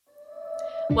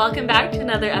Welcome back to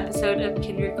another episode of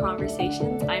Kindred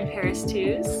Conversations. I'm Paris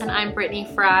Tews. And I'm Brittany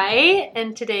Fry.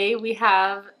 And today we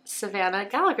have Savannah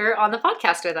Gallagher on the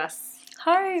podcast with us.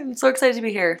 Hi, I'm so excited to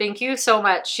be here. Thank you so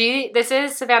much. This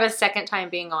is Savannah's second time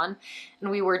being on.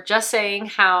 And we were just saying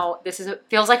how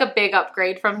feels like a big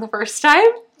upgrade from the first time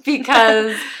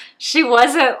because she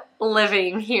wasn't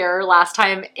living here last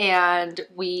time and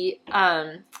we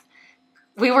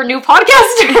were new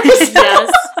podcasters.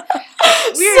 Yes.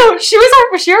 So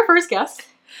was she our first guest?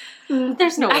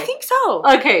 There's no way. I think so.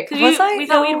 Okay. We thought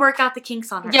we'd work out the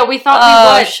kinks on her. Yeah, we thought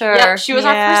we would. Sure. Yep, she was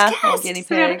our first guest. Guinea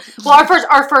pig. Well,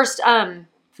 our first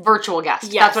virtual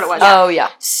guest. Yes. That's what it was. Oh, yeah.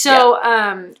 So,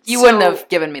 You wouldn't have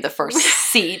given me the first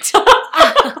seat.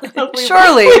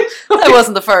 Surely. I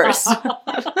wasn't the first.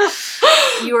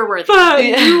 You were worthy. But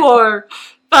you are.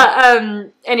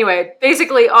 But anyway,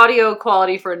 basically audio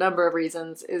quality for a number of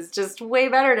reasons is just way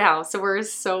better now. So we're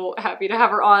so happy to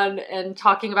have her on and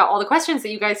talking about all the questions that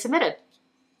you guys submitted.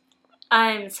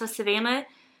 So Savannah,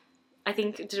 I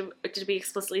think, did we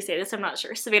explicitly say this? I'm not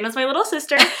sure. Savannah's my little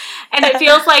sister. And it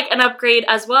feels like an upgrade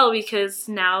as well because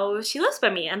now she lives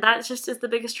by me. And that just is the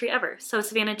biggest treat ever. So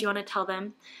Savannah, do you want to tell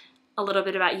them a little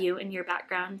bit about you and your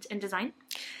background in design?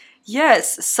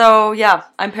 Yes. So, yeah,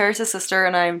 I'm Paris' sister,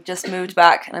 and I just moved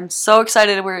back. And I'm so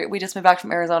excited. We just moved back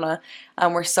from Arizona.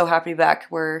 We're so happy to be back.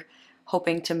 We're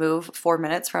hoping to move 4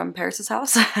 minutes from Paris'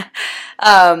 house.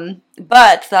 And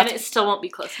it still won't be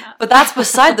close enough. But that's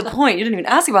beside the point. You didn't even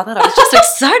ask about that. I was just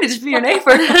excited to be your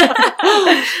neighbor.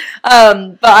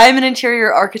 But I'm an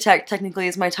interior architect, technically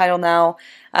is my title now.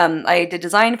 I did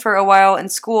design for a while in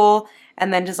school,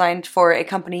 and then designed for a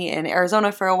company in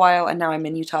Arizona for a while, and now I'm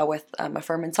in Utah with a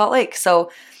firm in Salt Lake.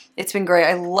 So it's been great.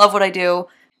 I love what I do,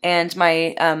 and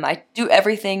I do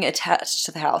everything attached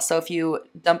to the house. So if you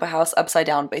dump a house upside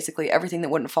down, basically everything that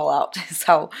wouldn't fall out is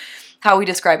how we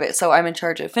describe it. So I'm in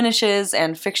charge of finishes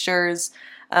and fixtures,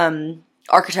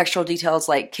 architectural details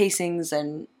like casings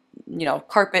and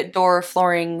carpet, door,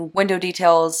 flooring, window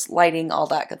details, lighting, all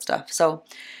that good stuff. So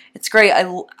it's great. I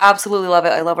absolutely love it.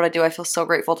 I love what I do. I feel so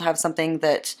grateful to have something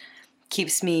that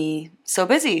keeps me so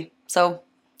busy. So,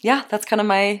 yeah, that's kind of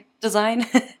my design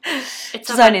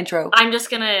intro. I'm just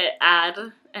going to add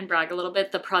and brag a little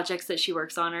bit. The projects that she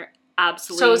works on are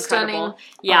absolutely so incredible. Stunning.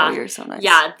 Yeah. Oh, you're so nice.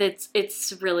 Yeah,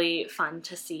 it's really fun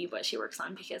to see what she works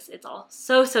on because it's all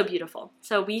so beautiful.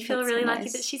 So we feel really lucky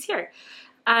that she's here.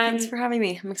 Thanks for having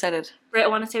me. I'm excited. Britt,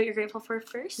 want to say what you're grateful for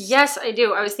first? Yes, I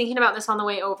do. I was thinking about this on the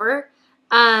way over.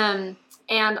 And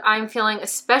I'm feeling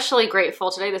especially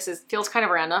grateful today. Feels kind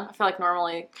of random. I feel like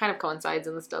normally it kind of coincides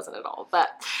and this doesn't at all. But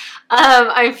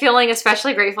I'm feeling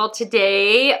especially grateful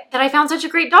today that I found such a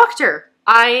great doctor.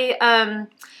 I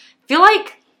feel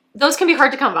like those can be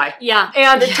hard to come by. Yeah.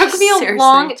 And it took me a seriously.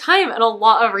 long time and a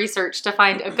lot of research to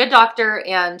find a good doctor.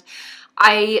 And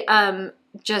I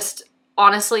just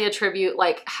honestly attribute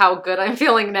like how good I'm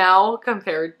feeling now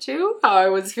compared to how I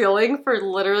was feeling for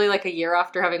literally like a year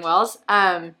after having Wells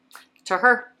to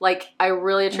her. Like I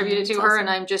really attribute it to her. Awesome. And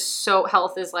I'm just so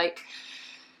health is like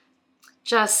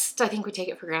I think we take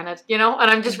it for granted, and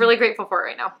I'm just really grateful for it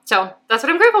right now. So that's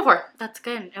what I'm grateful for. That's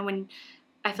good. And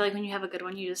I feel like when you have a good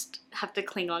one, you just have to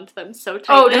cling on to them so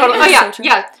tightly. Oh, totally. Oh, yeah. So true.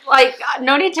 Yeah. Like,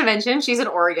 no need to mention, she's in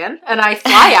Oregon, and I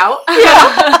fly out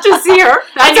to see her.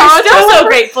 And you're still so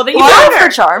grateful that you found her.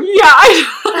 For charm. Yeah,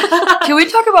 I Can we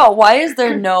talk about why is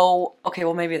there no... Okay,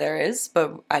 well, maybe there is,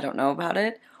 but I don't know about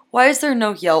it. Why is there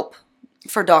no Yelp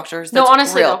for doctors? No, That's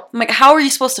honestly, real? no. I'm like, how are you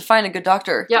supposed to find a good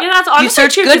doctor? Yep. Yeah, that's honestly You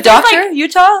search true, good 'cause there's, doctor, like,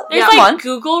 Utah? There's Come on.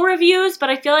 Google reviews,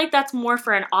 but I feel like that's more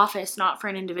for an office, not for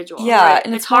an individual. Yeah, Right?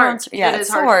 and it's hard. Yeah, It it's is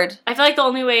so hard. hard. I feel like the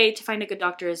only way to find a good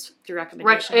doctor is through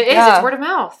recommendation. It is. Yeah. It's word of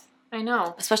mouth. I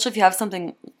know. Especially if you have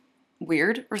something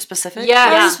weird or specific. Yes,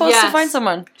 How are you supposed to yes. find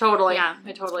someone? Totally. Yeah,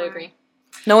 I totally agree.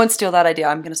 No one steal that idea.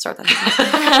 I'm going to start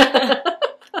that.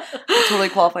 I'm totally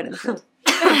qualified in the field.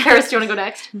 Paris, do you want to go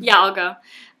next? Yeah, I'll go.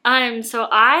 So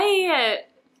I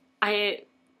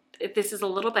this is a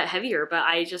little bit heavier, but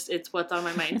it's what's on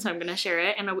my mind, so I'm gonna share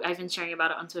it, and I've been sharing about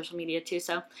it on social media too.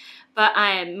 But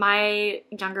my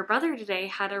younger brother today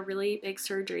had a really big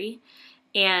surgery,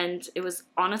 and it was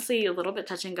honestly a little bit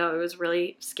touch and go. It was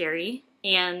really scary,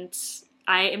 and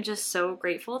I am just so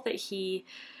grateful that he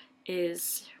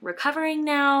is recovering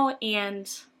now, and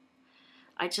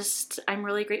I'm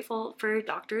really grateful for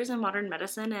doctors and modern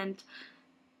medicine, and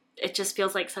it just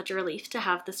feels like such a relief to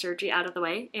have the surgery out of the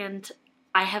way. And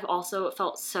I have also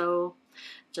felt so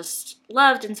just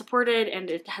loved and supported,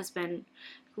 and it has been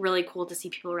really cool to see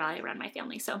people rally around my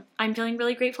family. So I'm feeling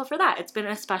really grateful for that. It's been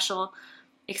a special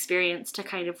experience to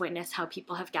kind of witness how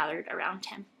people have gathered around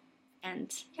him.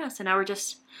 And yeah, so now we're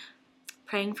just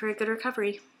praying for a good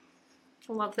recovery.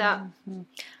 Love that.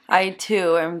 I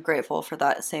too am grateful for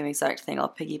that same exact thing. I'll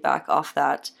piggyback off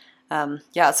that.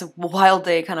 It's a wild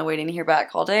day, kind of waiting to hear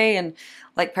back all day, and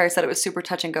like Paris said, it was super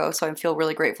touch and go. So I feel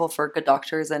really grateful for good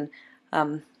doctors, and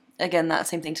again, that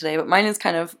same thing today. But mine is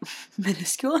kind of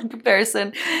minuscule in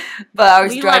comparison. But I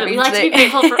was driving today. today. To be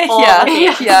grateful for all yeah, the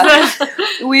things.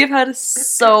 yeah. We've had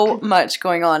so much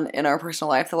going on in our personal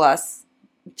life the last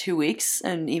 2 weeks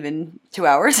and even 2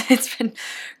 hours. It's been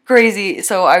crazy.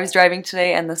 So I was driving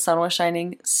today and the sun was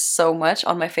shining so much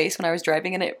on my face when I was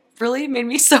driving, and it really made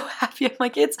me so happy. I'm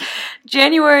like, it's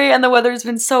January and the weather's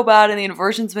been so bad and the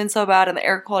inversion's been so bad and the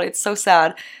air quality, it's so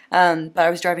sad. But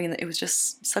I was driving and it was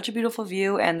just such a beautiful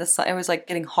view, and the sun, it was like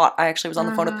getting hot. I actually was on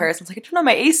the phone with Paris and I was like, I turned on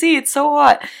my AC, it's so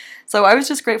hot. So I was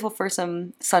just grateful for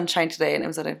some sunshine today, and it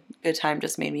was at a good time.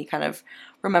 Just made me kind of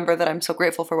remember that I'm so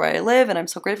grateful for where I live, and I'm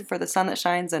so grateful for the sun that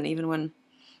shines, and even when,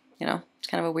 it's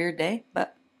kind of a weird day,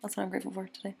 but that's what I'm grateful for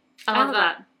today. I love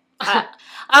that.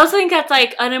 I also think that's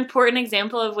like an important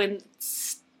example of when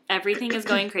everything is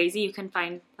going crazy, you can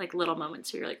find like little moments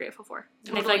to be really grateful for.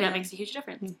 And I feel like that makes a huge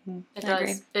difference. Mm-hmm. It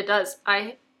does. It does.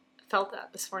 I felt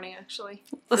that this morning, actually.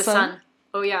 The sun.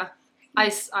 Oh, yeah. I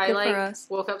Good like for us.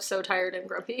 woke up so tired and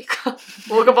grumpy.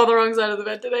 Woke up on the wrong side of the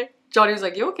bed today. Johnny was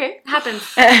like, "You okay?" Happens.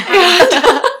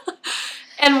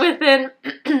 And within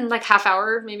like half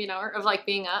hour, maybe an hour of like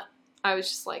being up, I was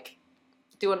just like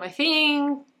doing my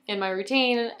thing in my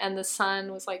routine, and the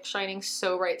sun was like shining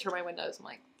so bright through my windows. I'm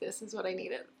like, this is what I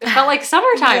needed. It felt like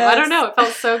summertime. Yes. I don't know. It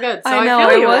felt so good. So I know,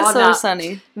 feel it you was on so that.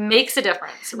 sunny. Makes a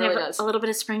difference. It really does. A little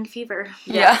bit of spring fever.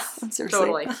 Yes, Yeah, seriously.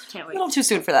 totally. Can't A wait. little too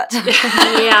soon for that.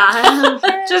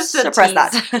 Yeah. Just a suppress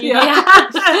tease. that.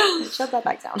 Yeah. Shut that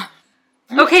back down.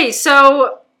 Okay,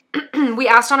 so we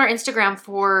asked on our Instagram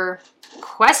for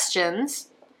questions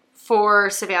for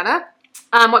Savannah.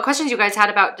 What questions you guys had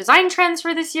about design trends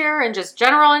for this year and just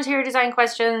general interior design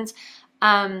questions.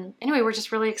 Anyway, we're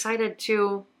just really excited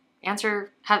to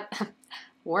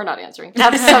we're not answering.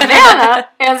 Have Savannah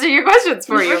answer your questions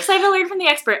for We're you. excited to learn from the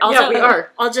expert. Also, Yeah, we are.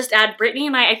 I'll just add, Brittany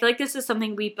and I feel like this is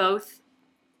something we both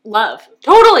love.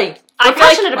 Totally. I We're feel like,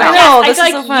 passionate about I know, I this feel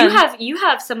is like so fun. you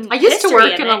have some I used to history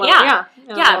work in in it. a little, Yeah.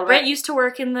 a Yeah, little Britt bit. used to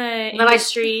work in the then I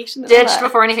industry. ditched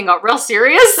before anything got real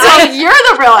serious. So you're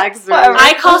the real expert. Whatever.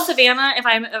 I call Savannah if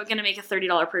I'm going to make a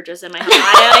 $30 purchase in my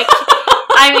home.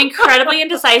 I'm incredibly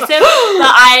indecisive, but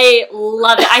I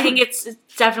love it. I think it's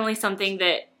definitely something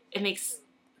that it makes.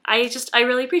 I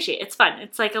really appreciate. It's fun.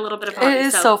 It's like a little bit of hobby. It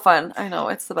is so fun. I know,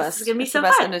 it's the best. This is gonna be It's so the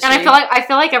best fun. industry. And I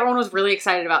feel like everyone was really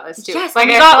excited about this too. Yes, like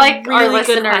we I got felt like our really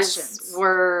good listeners questions.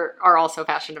 are also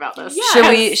passionate about this.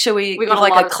 Yeah. Should we We give got a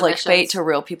like lot a of clickbait submissions. to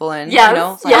reel people in? Yes, You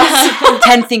know? It's like, yes.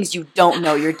 10 things you don't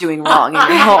know you're doing wrong in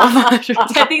your home.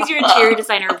 10 things your interior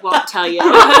designer won't tell you.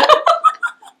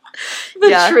 The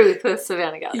Yeah. truth with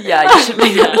Savannah Gallagher. Yeah, you should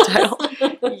make that the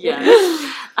title.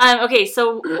 Yes. Okay,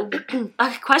 so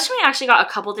a question we actually got a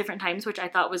couple different times, which I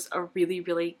thought was a really,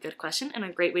 really good question and a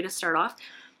great way to start off,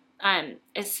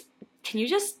 is can you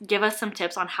just give us some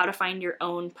tips on how to find your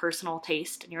own personal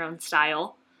taste and your own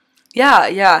style?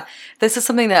 Yeah. This is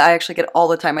something that I actually get all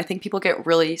the time. I think people get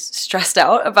really stressed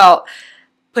out about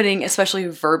putting especially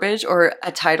verbiage or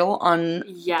a title on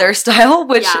Yes. their style,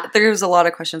 which Yeah. there's a lot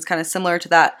of questions kind of similar to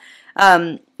that.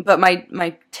 But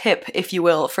my tip, if you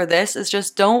will, for this is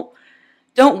just don't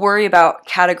worry about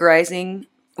categorizing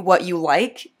what you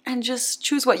like and just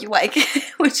choose what you like,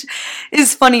 which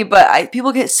is funny, but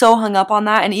people get so hung up on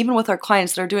that. And even with our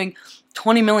clients that are doing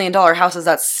 $20 million houses,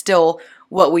 that's still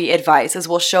what we advise is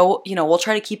we'll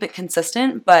try to keep it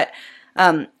consistent, but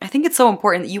I think it's so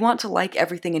important that you want to like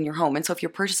everything in your home. And so if you're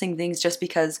purchasing things just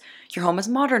because your home is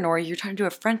modern or you're trying to do a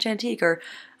French antique or,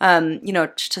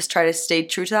 just try to stay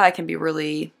true to that, it can be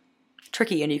really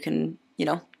tricky and you can,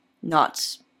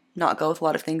 not go with a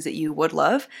lot of things that you would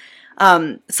love.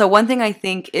 So one thing I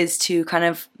think is to kind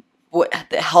of what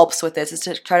helps with this is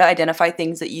to try to identify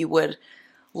things that you would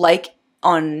like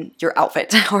on your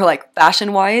outfit or like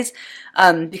fashion wise,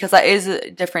 because that is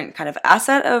a different kind of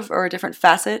or a different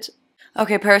facet.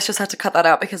 Okay, Paris just had to cut that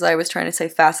out because I was trying to say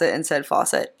facet and said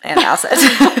faucet and asset.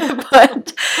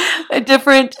 But a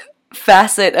different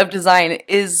facet of design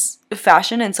is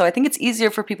fashion. And so I think it's easier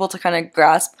for people to kind of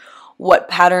grasp what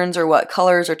patterns or what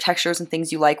colors or textures and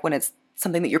things you like when it's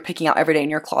something that you're picking out every day in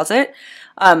your closet.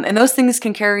 And those things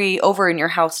can carry over in your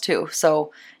house too.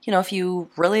 So, if you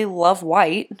really love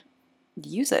white,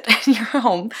 use it in your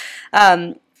home.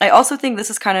 I also think this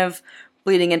is kind of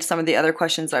bleeding into some of the other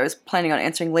questions I was planning on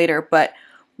answering later, but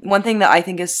one thing that I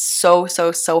think is so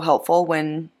helpful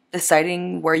when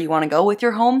deciding where you want to go with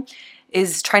your home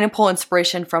is trying to pull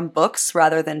inspiration from books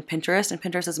rather than Pinterest. And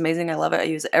Pinterest is amazing. I love it. I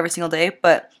use it every single day,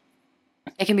 but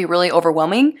it can be really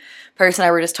overwhelming. Paris and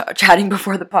I were just chatting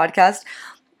before the podcast.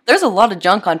 There's a lot of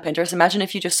junk on Pinterest. Imagine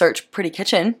if you just search pretty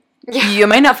kitchen. You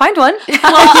might not find one.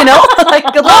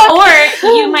 Like, good luck. Or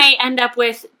you might end up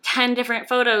with 10 different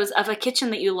photos of a kitchen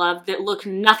that you love that look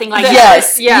nothing like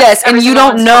yes, yours. Yes. And you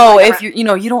don't know totally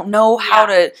if you don't know how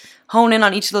to hone in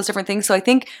on each of those different things. So I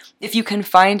think if you can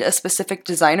find a specific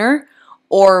designer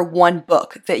or one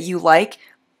book that you like,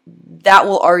 that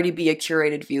will already be a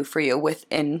curated view for you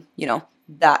within,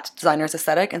 that designer's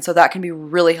aesthetic. And so that can be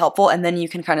really helpful. And then you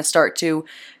can kind of start to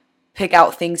pick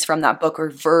out things from that book or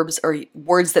verbs or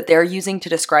words that they're using to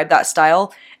describe that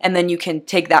style. And then you can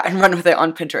take that and run with it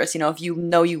on Pinterest. If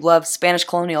you love Spanish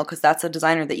colonial because that's a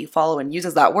designer that you follow and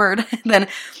uses that word, then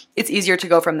it's easier to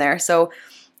go from there. So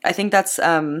I think that's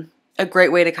a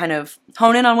great way to kind of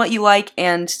hone in on what you like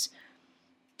and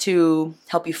to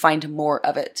help you find more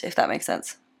of it, if that makes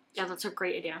sense. Yeah, that's a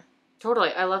great idea.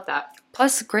 Totally. I love that.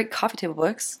 Plus, great coffee table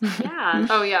books. Yeah.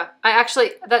 Oh, yeah.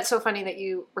 That's so funny that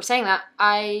you were saying that.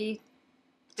 I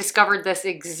discovered this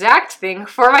exact thing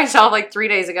for myself like 3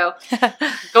 days ago.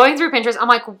 Going through Pinterest, I'm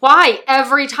like, why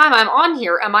every time I'm on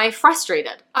here am I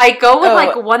frustrated? I go with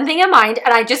like one thing in mind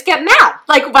and I just get mad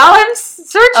like while I'm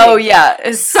searching. Oh,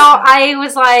 yeah. So I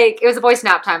was like, it was a boys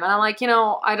nap time and I'm like,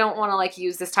 I don't want to like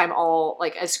use this time all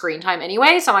like as screen time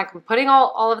anyway. So I'm like, I'm putting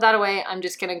all of that away. I'm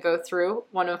just going to go through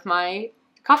one of my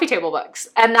coffee table books.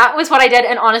 And that was what I did.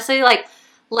 And honestly, like,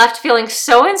 left feeling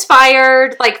so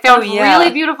inspired, like found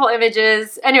really beautiful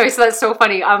images. Anyway, so that's so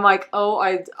funny. I'm like,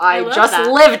 I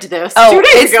just lived this 2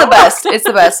 days it's ago. the best. It's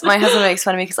the best. My husband makes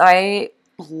fun of me because I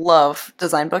love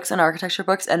design books and architecture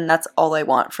books, and that's all I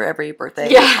want for every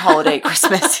birthday, holiday,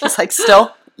 Christmas. He's like,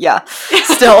 still,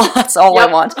 that's all I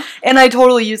want. And I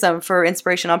totally use them for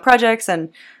inspiration on projects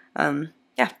and,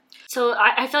 So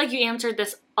I feel like you answered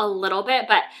this a little bit,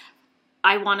 but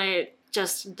I want to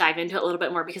just dive into it a little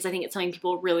bit more because I think it's something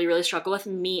people really, really struggle with,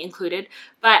 me included.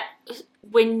 But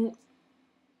when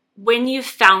you've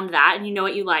found that and you know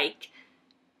what you like,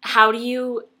 how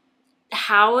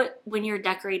when you're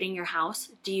decorating your house,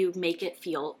 do you make it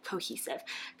feel cohesive?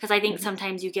 Because I think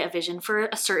sometimes you get a vision for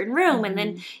a certain room and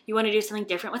then you want to do something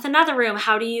different with another room.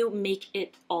 How do you make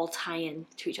it all tie in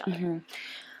to each other?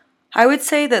 I would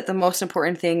say that the most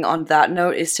important thing on that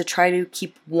note is to try to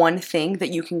keep one thing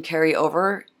that you can carry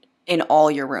over in all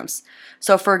your rooms.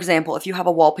 So for example, if you have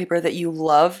a wallpaper that you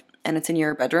love and it's in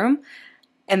your bedroom,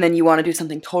 and then you want to do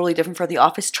something totally different for the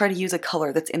office, try to use a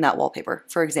color that's in that wallpaper,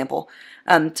 for example,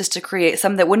 just to create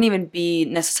something that wouldn't even be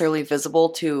necessarily visible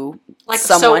to like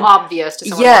someone. So obvious to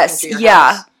someone yes, walking through your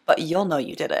house. But you'll know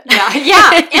you did it.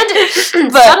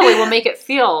 And subtly will make it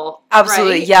feel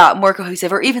absolutely, more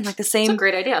cohesive, or even like the same. It's a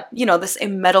great idea. The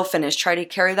same metal finish. Try to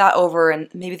carry that over, and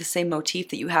maybe the same motif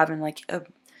that you have in like a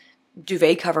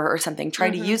duvet cover or something. Try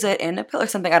to use it in a pillow or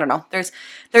something. I don't know.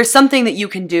 There's something that you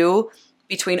can do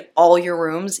between all your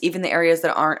rooms, even the areas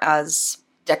that aren't as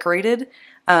decorated.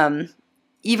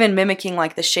 Even mimicking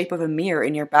like the shape of a mirror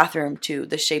in your bathroom to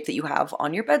the shape that you have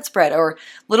on your bedspread, or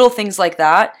little things like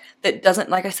that doesn't,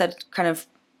 like I said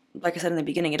in the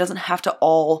beginning, it doesn't have to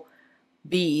all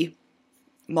be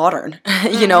modern.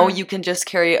 You can just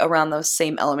carry around those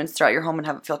same elements throughout your home and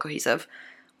have it feel cohesive,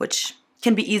 which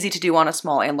can be easy to do on a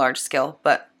small and large scale,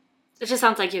 but it just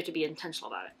sounds like you have to be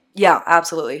intentional about it. Yeah,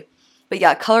 absolutely. But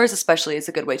yeah, colors especially is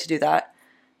a good way to do that.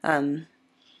 That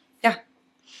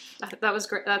was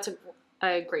great. That's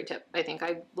a great tip. I think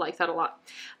I like that a lot.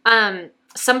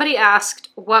 Somebody asked,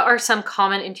 what are some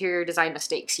common interior design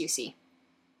mistakes you see?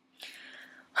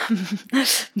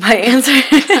 My answer...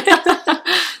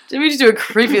 Didn't we just do a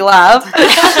creepy laugh?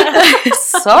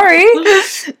 Sorry.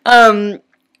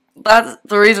 That's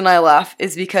the reason I laugh,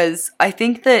 is because I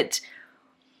think that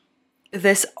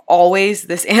this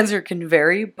answer can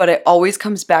vary, but it always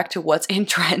comes back to what's in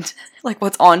trend, like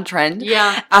what's on trend.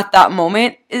 Yeah. At that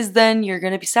moment is then you're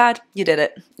going to be sad you did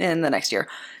it in the next year.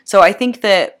 So I think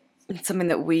that it's something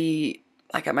that we,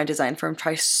 like at my design firm,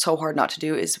 try so hard not to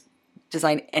do is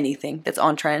design anything that's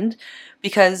on trend,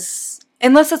 because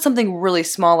unless it's something really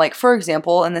small, like for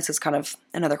example, and this is kind of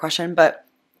another question, but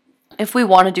if we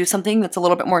want to do something that's a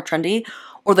little bit more trendy,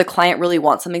 or the client really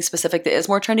wants something specific that is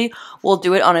more trendy, we'll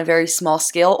do it on a very small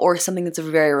scale, or something that's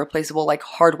very replaceable, like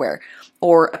hardware,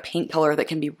 or a paint color that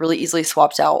can be really easily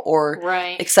swapped out, or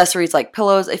accessories like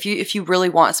pillows. If you really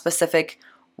want a specific,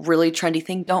 really trendy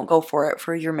thing, don't go for it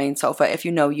for your main sofa if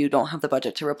you know you don't have the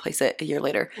budget to replace it a year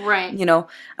later. Right.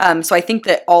 So I think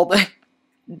that all the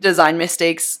design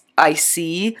mistakes I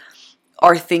see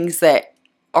are things that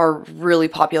are really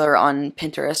popular on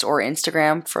Pinterest or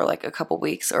Instagram for like a couple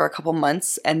weeks or a couple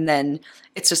months, and then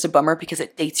it's just a bummer because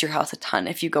it dates your house a ton.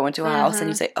 If you go into a house and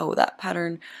you say, oh, that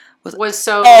pattern was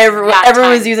so everyone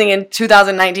time. was using in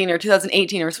 2019 or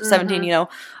 2018 or 17, you know.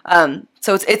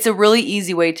 So it's a really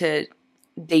easy way to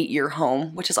date your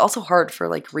home, which is also hard for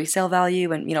like resale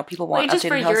value, and you know, people want just updated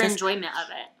for houses. your enjoyment of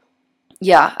it.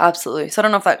 Yeah, absolutely. So I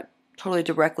don't know if that totally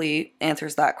directly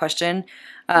answers that question.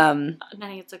 I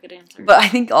think it's a good answer. But I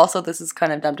think also this is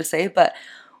kind of dumb to say, but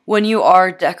when you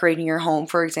are decorating your home,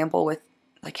 for example, with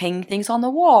like hanging things on the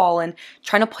wall and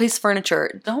trying to place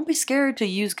furniture, don't be scared to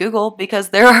use Google, because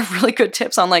there are really good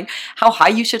tips on like how high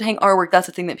you should hang artwork. That's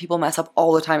the thing that people mess up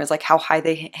all the time, is like how high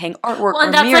they hang artwork well, and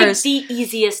or that's mirrors. like the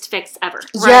easiest fix ever.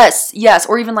 Right? Yes.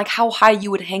 Or even like how high you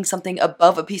would hang something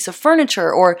above a piece of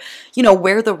furniture, or, you know,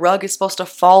 where the rug is supposed to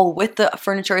fall with the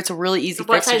furniture. It's a really easy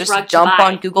What fix to size just rug to jump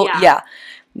buy. on Google.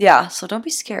 Yeah. So don't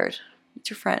be scared. It's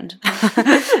your friend.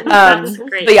 That's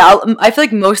great. But yeah, I feel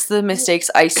like most of the mistakes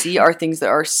I see are things that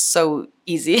are so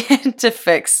easy to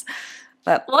fix.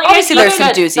 But Well, obviously yeah, there's some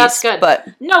good. doozies. That's good. But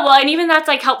No, well, and even that's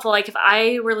like helpful. Like if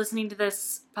I were listening to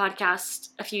this podcast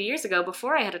a few years ago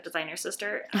before I had a designer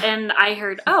sister, and I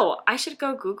heard, oh, I should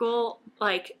go Google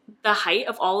like the height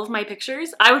of all of my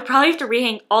pictures, I would probably have to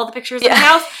rehang all the pictures in my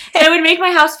house, and it would make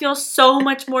my house feel so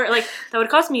much more like that would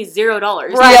cost me $0. Right.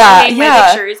 To hang Yeah. my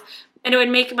pictures, and it would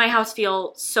make my house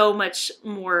feel so much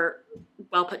more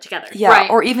well put together. yeah,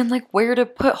 Right. or even like where to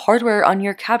put hardware on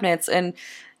your cabinets, and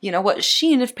you know what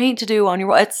sheen of paint to do on your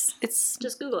wall. It's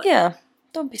Just Google it. yeah.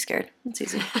 Don't be scared. It's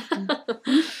easy.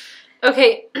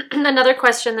 Okay, another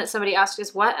question that somebody asked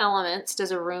is, what elements does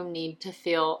a room need to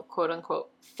feel quote unquote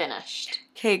finished?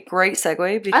 Okay, great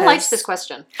segue. Because I liked this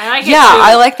question. I like it Yeah, too.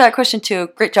 I like that question too.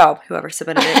 Great job, whoever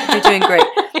submitted it. You're doing great.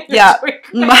 Yeah,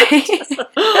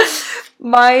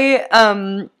 my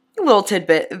little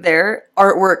tidbit there,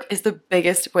 artwork is the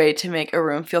biggest way to make a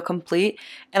room feel complete,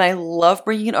 and I love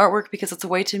bringing in artwork because it's a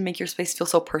way to make your space feel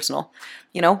so personal,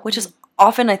 you know, which is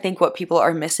often I think what people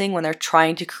are missing when they're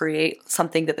trying to create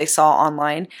something that they saw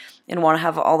online and want to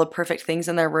have all the perfect things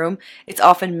in their room. It's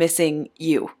often missing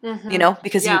you, you know,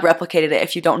 because you replicated it.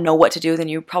 If you don't know what to do, then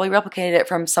you probably replicated it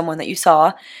from someone that you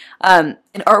saw. And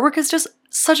artwork is just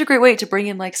such a great way to bring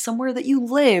in like somewhere that you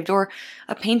lived, or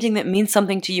a painting that means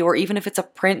something to you, or even if it's a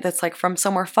print that's like from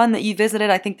somewhere fun that you visited.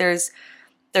 I think there's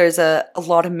a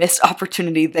lot of missed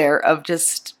opportunity there of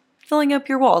just filling up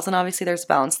your walls, and obviously there's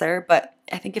balance there, but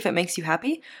I think if it makes you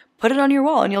happy, put it on your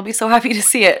wall and you'll be so happy to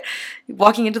see it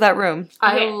walking into that room.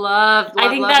 I Okay. love I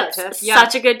think that that's tip. Yeah.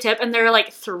 such a good tip, and there are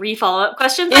like 3 follow-up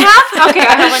questions I have. Okay,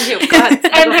 I have one too. Go ahead.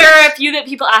 And there are a few that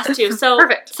people asked too. So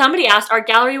Perfect. somebody asked, are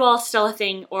gallery walls still a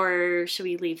thing, or should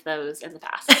we leave those in the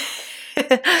past?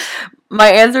 My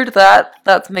answer to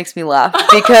that makes me laugh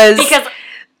because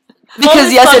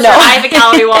Because yes and no. I have a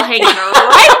gallery wall hanging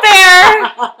right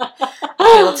there.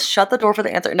 Okay, let's shut the door for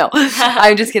the answer. No,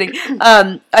 I'm just kidding.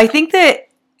 I think that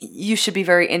you should be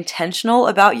very intentional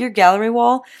about your gallery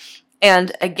wall,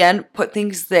 and again, put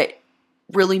things that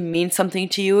really mean something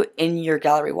to you in your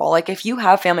gallery wall. Like if you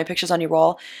have family pictures on your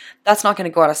wall, that's not going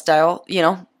to go out of style, you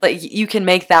know, but you can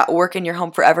make that work in your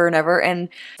home forever and ever. And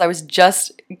I was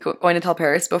just going to tell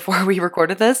Paris before we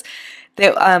recorded this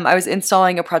that I was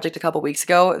installing a project a couple weeks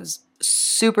ago. It was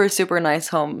super, super nice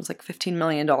home. It was like $15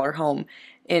 million home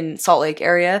in Salt Lake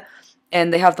area.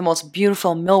 And they have the most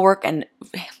beautiful millwork and,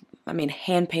 I mean,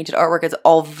 hand-painted artwork. It's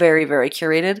all very, very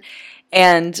curated.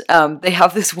 And they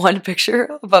have this one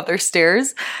picture above their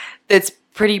stairs that's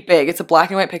pretty big. It's a black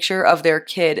and white picture of their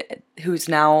kid who's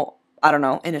now, I don't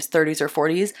know, in his 30s or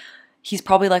 40s. He's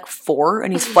probably like 4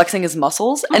 and he's flexing his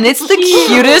muscles. And it's the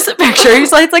cutest picture.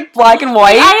 He's like, it's like black and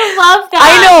white. I love that.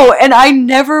 I know. And I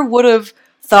never would have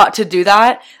thought to do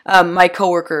that. My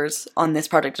coworkers on this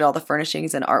project did all the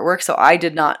furnishings and artwork, so I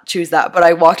did not choose that. But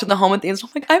I walked in the home at the end, so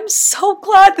I'm like, I'm so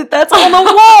glad that that's on the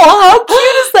wall. How cute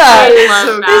is that? I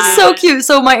love that. It's so cute.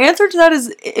 So my answer to that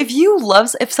is,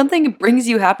 if something brings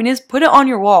you happiness, put it on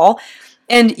your wall.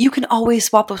 And you can always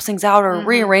swap those things out or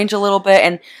rearrange a little bit.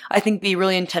 And I think be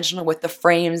really intentional with the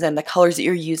frames and the colors that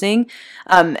you're using.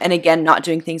 And again, not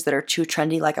doing things that are too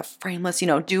trendy, like a frameless,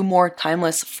 do more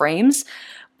timeless frames.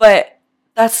 But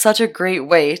that's such a great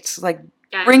way to like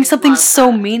bring something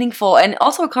so meaningful, and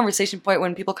also a conversation point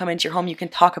when people come into your home. You can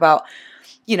talk about,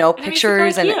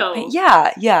 pictures and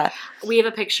yeah. We have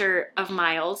a picture of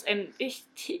Miles, and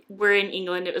we're in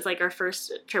England. It was like our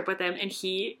first trip with him, and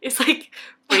he is like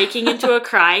breaking into a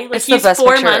cry. Like It's he's the best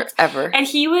 4 picture months ever. and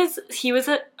he was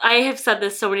I have said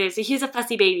this so many times. He's a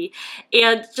fussy baby,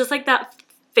 and just like that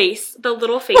face, the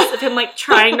little face of him like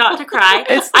trying not to cry.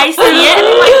 I see it and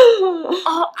I'm like,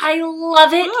 oh, I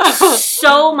love it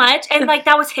so much. And like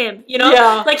that was him, you know?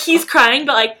 Yeah. Like he's crying,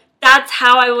 but like that's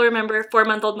how I will remember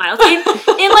 4-month-old Miles in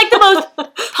like the most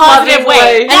positive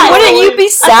way. And wouldn't you be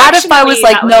sad if I was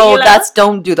like, affectionately, no,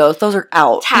 don't do those. Those are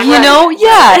out. Tacky. You know?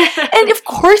 Yeah. And of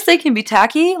course they can be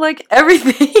tacky, like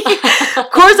everything.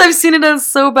 Of course I've seen it as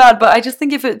so bad, but I just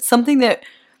think if it's something that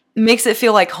makes it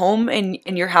feel like home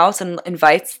in your house and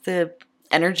invites the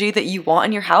energy that you want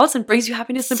in your house and brings you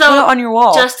happiness and put it on your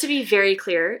wall. Just to be very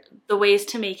clear, the ways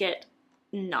to make it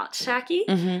not tacky.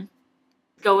 Mm-hmm.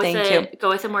 Go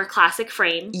with a more classic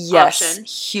frame yes,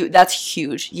 option. That's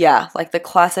huge. Yeah, like the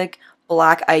classic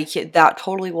black IKEA, that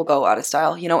totally will go out of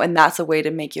style, you know, and that's a way to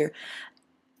make your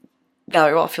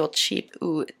gallery wall feel cheap.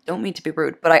 Ooh, don't mean to be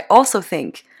rude, but I also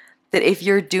think that if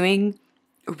you're doing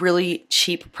really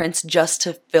cheap prints just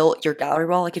to fill your gallery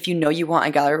wall, like if you know you want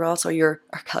a gallery wall, so you're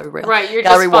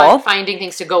gallery wall, finding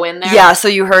things to go in there. Yeah, so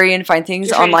you hurry and find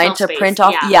things online to print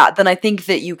off. Yeah, then I think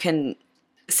that you can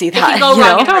see that. It can go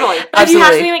wrong. Totally. But if you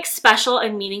have something like special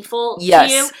and meaningful to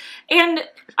you, and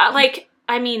like,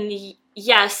 I mean,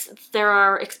 yes, there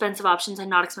are expensive options and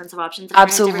not expensive options.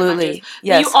 Absolutely.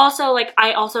 Yes. But you also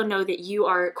I also know that you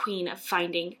are queen of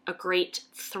finding a great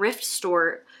thrift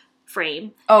store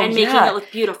frame and making it look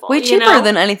beautiful. Way cheaper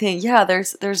than anything. Yeah,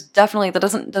 there's definitely, that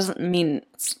doesn't mean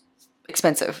it's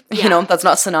expensive. Yeah. You know, that's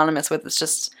not synonymous with, it's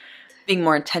just being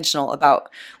more intentional about,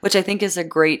 which I think is a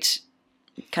great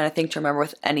kind of thing to remember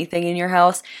with anything in your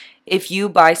house. If you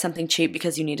buy something cheap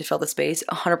because you need to fill the space,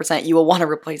 100% you will want to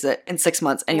replace it in 6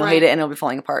 months and you'll hate it and it'll be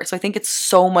falling apart. So I think it's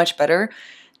so much better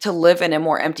to live in a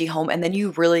more empty home, and then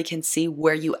you really can see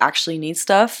where you actually need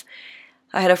stuff.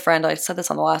 I had a friend, I said this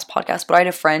on the last podcast, but I had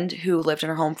a friend who lived in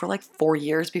her home for like 4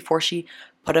 years before she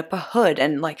put up a hood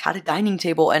and like had a dining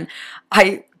table, and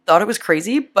I thought it was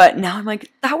crazy, but now I'm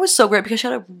like, that was so great because she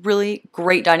had a really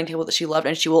great dining table that she loved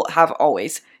and she will have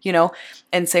always, you know,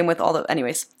 and same with all the,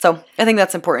 anyways. So I think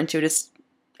that's important too.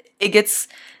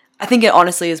 I think it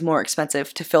honestly is more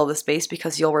expensive to fill the space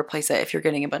because you'll replace it if you're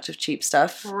getting a bunch of cheap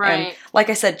stuff. Right. And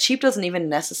like I said, cheap doesn't even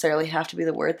necessarily have to be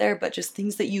the word there, but just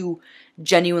things that you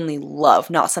genuinely love,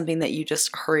 not something that you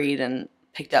just hurried and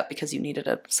picked up because you needed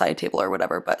a side table or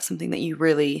whatever, but something that you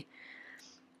really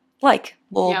like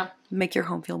will make your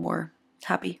home feel more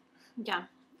happy. Yeah,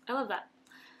 I love that.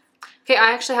 Okay,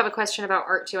 I actually have a question about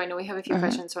art too. I know we have a few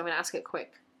questions, so I'm going to ask it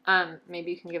quick.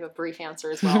 Maybe you can give a brief answer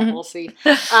as well. We'll see.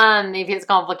 Maybe it's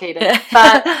complicated.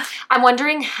 But I'm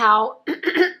wondering how,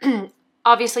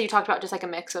 obviously you talked about just like a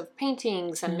mix of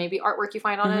paintings and maybe artwork you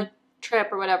find on a trip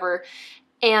or whatever,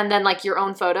 and then like your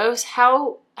own photos.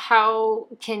 How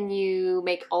can you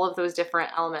make all of those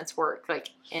different elements work like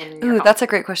in your home? That's a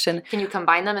great question. Can you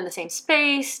combine them in the same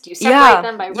space? Do you separate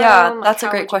them by room? Yeah, that's a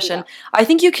great question. I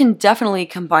think you can definitely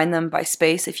combine them by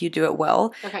space if you do it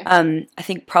well. Okay. I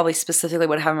think probably specifically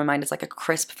what I have in my mind is like a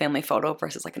crisp family photo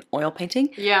versus like an oil painting.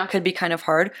 Yeah. Could be kind of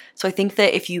hard. So I think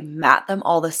that if you matte them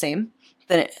all the same,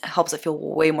 then it helps it feel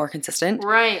way more consistent.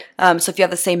 Right. So if you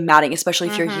have the same matting, especially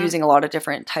if you're using a lot of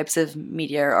different types of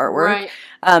media or artwork. Right.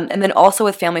 And then also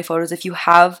with family photos, if you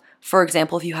have, for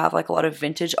example, if you have like a lot of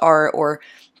vintage art or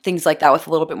things like that with a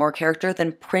little bit more character,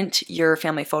 then print your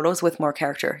family photos with more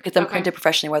character. Get them printed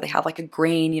professionally where they have like a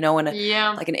grain, you know, and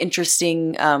like an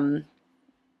interesting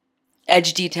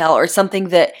edge detail or something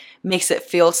that makes it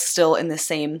feel still in the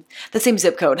same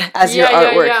zip code as your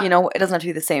artwork. Yeah. You know, it doesn't have to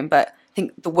be the same, but I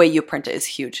think the way you print it is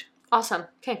huge. Awesome.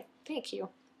 Okay. Thank you.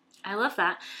 I love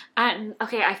that.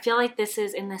 Okay, I feel like this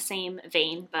is in the same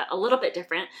vein, but a little bit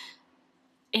different.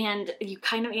 And you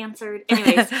kind of answered.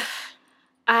 Anyways,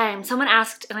 someone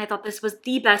asked, and I thought this was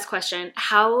the best question,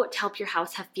 how to help your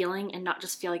house have feeling and not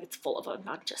just feel like it's full of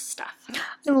obnoxious stuff.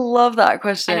 I love that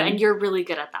question. And you're really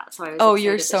good at that. So I was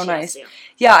you're so nice.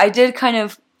 Yeah, I did kind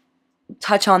of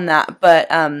touch on that, but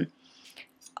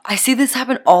I see this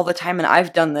happen all the time, and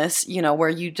I've done this, you know, where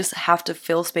you just have to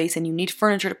fill space and you need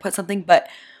furniture to put something, but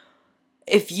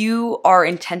if you are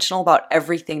intentional about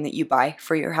everything that you buy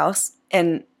for your house,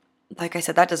 and like I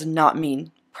said, that does not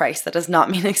mean price, that does not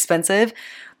mean expensive,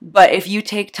 but if you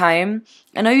take time,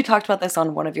 I know you talked about this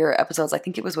on one of your episodes, I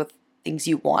think it was with things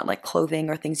you want, like clothing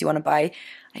or things you want to buy.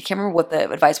 I can't remember what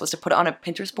the advice was, to put it on a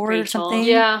Pinterest board or something.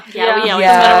 Yeah.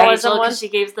 Rachel, because she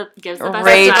gives the best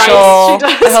Rachel,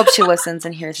 advice. I hope she listens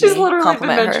and hears She's me literally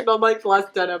compliment been her. mentioned on like the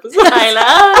last 10 episodes. I know.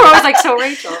 I was like, so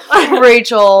Rachel.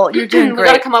 Rachel, you're doing great. We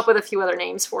gotta come up with a few other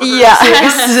names for her. Yeah.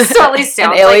 So at least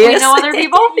sounds An like we alias. know other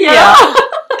people. Yeah.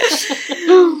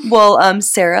 Well,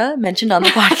 Sarah mentioned on the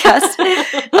podcast.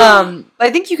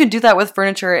 I think you can do that with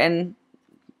furniture, and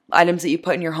items that you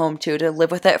put in your home too, to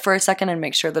live with it for a second and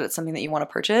make sure that it's something that you want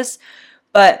to purchase.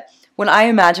 But when I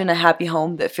imagine a happy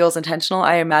home that feels intentional,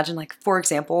 I imagine, like, for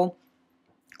example,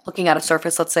 looking at a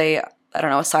surface, let's say, I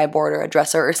don't know, a sideboard or a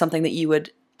dresser or something that you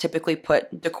would typically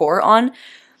put decor on.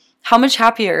 How much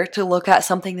happier to look at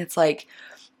something that's like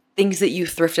things that you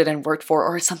thrifted and worked for,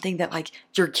 or something that like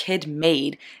your kid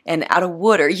made and out of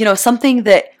wood, or, you know, something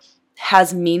that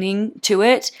has meaning to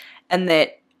it and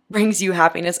that brings you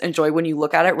happiness and joy when you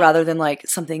look at it, rather than like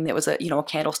something that was a, you know, a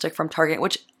candlestick from Target,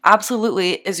 which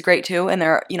absolutely is great too. And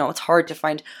there, you know, it's hard to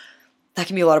find, that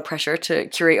can be a lot of pressure to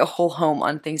curate a whole home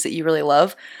on things that you really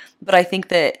love. But I think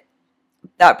that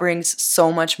that brings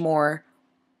so much more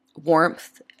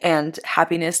warmth and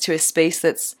happiness to a space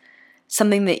that's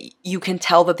something that you can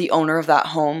tell that the owner of that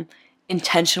home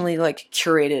intentionally like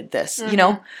curated this, you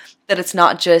know, that it's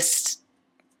not just,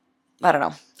 I don't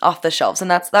know, off the shelves.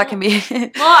 And that can be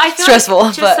I feel stressful.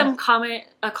 Like just but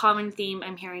a common theme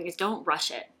I'm hearing is don't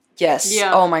rush it. yes.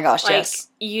 Yeah. Oh my gosh, Like, yes.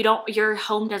 your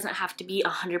home doesn't have to be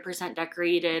 100%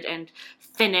 decorated and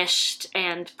finished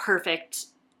and perfect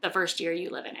the first year you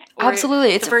live in it. Or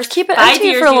Absolutely. It's the first keep it 5 empty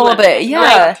years for a you little live in bit. it. Yeah.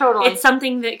 Like, Totally. it's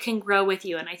something that can grow with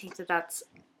you, and I think that that's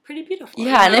pretty beautiful.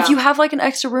 Yeah, and if Yeah. you have like an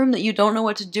extra room that you don't know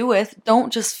what to do with,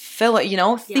 don't just fill it, you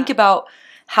know? Think Yeah. about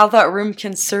how that room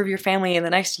can serve your family in the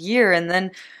next year, and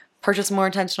then purchase more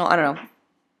intentional. I don't know.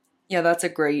 Yeah, that's a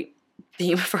great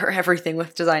theme for everything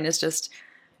with design, is just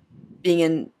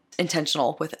being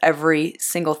intentional with every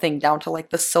single thing, down to like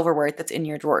the silverware that's in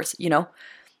your drawers, you know?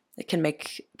 It can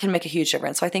make a huge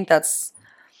difference. So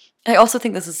I also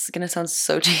think this is going to sound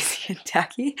so cheesy and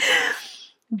tacky,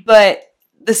 but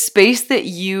the space that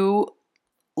you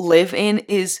live in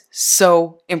is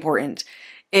so important.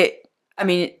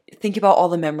 Think about all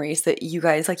the memories that you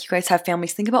guys have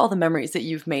families. Think about all the memories that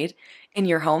you've made in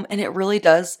your home, and it really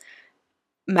does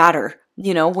matter,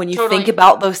 you know, when you Totally. think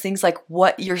about those things, like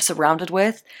what you're surrounded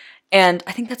with. And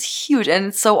I think that's huge, and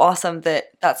it's so awesome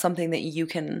that that's something that you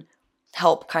can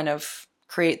help kind of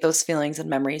create those feelings and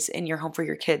memories in your home for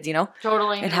your kids, you know,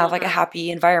 Totally. and have like a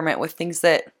happy environment with things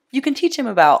that you can teach them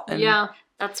about. And Yeah.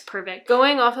 That's perfect.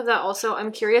 Going off of that also,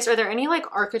 I'm curious, are there any like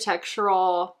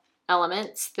architectural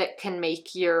elements that can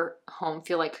make your home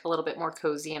feel like a little bit more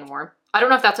cozy and warm? I don't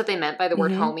know if that's what they meant by the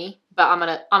word Mhm. homey, but I'm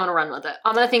gonna run with it.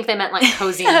 I'm gonna think they meant like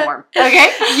cozy and warm.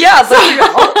 Okay? Yeah, so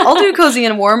I'll do cozy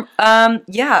and warm.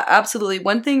 Yeah, absolutely.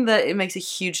 One thing that it makes a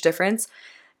huge difference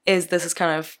is, this is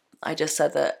kind of, I just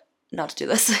said that not to do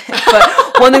this,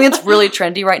 but one thing that's really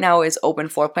trendy right now is open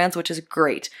floor plans, which is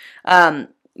great.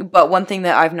 But one thing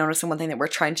that I've noticed, and one thing that we're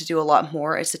trying to do a lot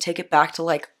more, is to take it back to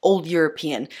like old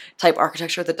European type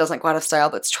architecture that doesn't go out of style,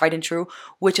 that's tried and true,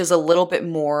 which is a little bit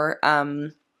more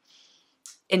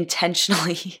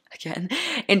intentionally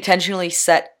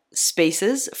set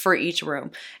spaces for each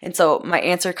room. And so my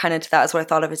answer kind of to that is, what I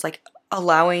thought of is like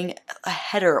allowing a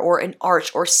header or an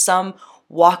arch or some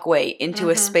walkway into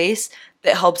a space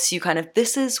that helps you kind of,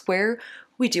 this is where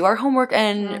we do our homework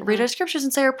and read our scriptures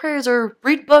and say our prayers or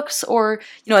read books, or,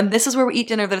 you know, and this is where we eat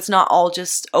dinner, that it's not all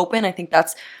just open. I think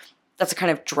that's a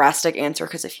kind of drastic answer,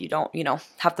 because if you don't, you know,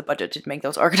 have the budget to make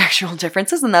those architectural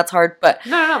differences, then that's hard. But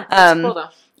No. That's cool though.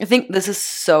 I think this is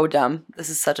so dumb. This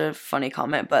is such a funny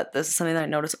comment, but this is something that I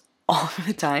notice all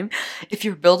the time. If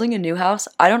you're building a new house,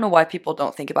 I don't know why people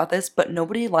don't think about this, but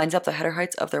nobody lines up the header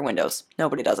heights of their windows.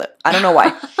 Nobody does it. I don't know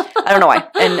why. I don't know why.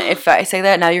 And if I say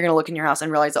that, now you're going to look in your house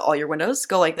and realize that all your windows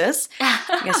go like this.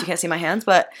 I guess you can't see my hands,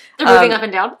 but They're moving up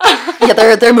and down.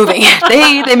 yeah, they're moving.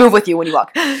 They move with you when you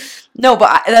walk. No,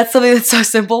 but that's something that's so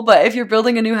simple. But if you're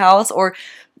building a new house, or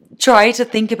try to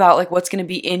think about like what's going to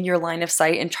be in your line of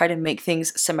sight, and try to make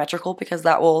things symmetrical, because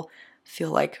that will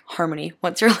feel like harmony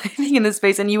once you're living in this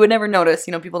space, and you would never notice,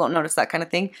 you know, people don't notice that kind of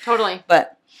thing. Totally.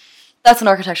 But that's an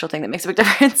architectural thing that makes a big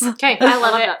difference. Okay, I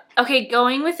love it. that. Okay,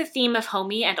 going with the theme of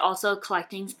homey and also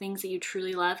collecting things that you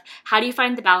truly love, how do you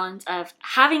find the balance of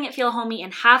having it feel homey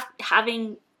and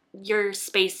having your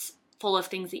space full of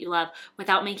things that you love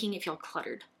without making it feel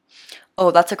cluttered?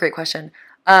 Oh, that's a great question.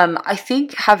 I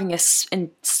think having a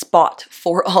spot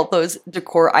for all those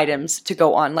decor items to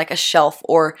go on, like a shelf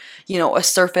or, you know, a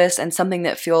surface, and something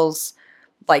that feels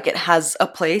like it has a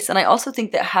place. And I also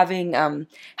think that having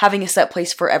a set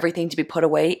place for everything to be put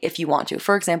away if you want to.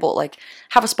 For example, like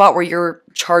have a spot where your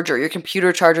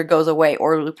computer charger goes away,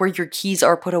 or where your keys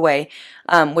are put away,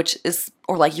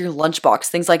 or like your lunchbox,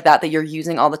 things like that you're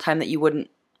using all the time that you wouldn't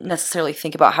necessarily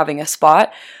think about having a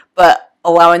spot. But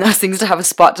allowing those things to have a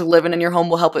spot to live in your home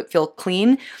will help it feel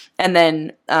clean. And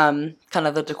then kind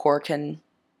of the decor can,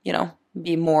 you know,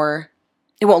 be more,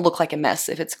 it won't look like a mess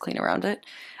if it's clean around it.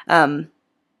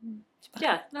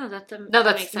 Yeah, no, that No,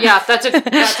 that makes sense. that's a great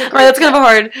That's kind of a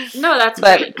hard. No, that's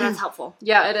But- great. That's helpful.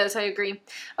 Yeah, it is. I agree.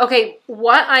 Okay,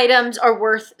 what items are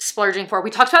worth splurging for? We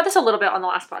talked about this a little bit on the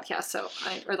last podcast,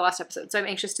 or the last episode. So I'm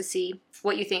anxious to see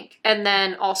what you think. And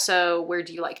then also, where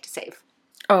do you like to save?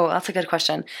 Oh, that's a good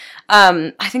question.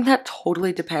 I think that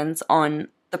totally depends on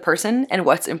the person and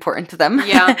what's important to them.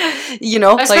 Yeah. You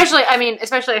know, Especially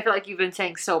I feel like you've been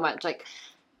saying so much, like,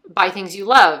 buy things you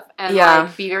love and Yeah.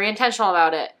 like be very intentional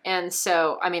about it. And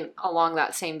so, I mean, along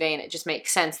that same vein, it just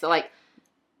makes sense that like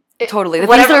totally. The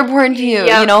whatever- things that are important to you,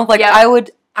 Yep, you know? Like, yep. I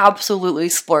would absolutely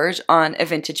splurge on a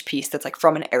vintage piece that's, like,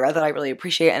 from an era that I really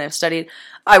appreciate and have studied.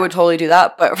 I would totally do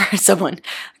that, but for someone,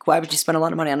 like, why would you spend a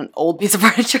lot of money on an old piece of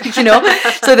furniture, you know?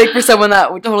 So I think for someone that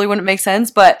totally wouldn't make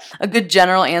sense, but a good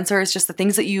general answer is just the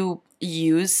things that you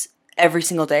use every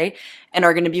single day and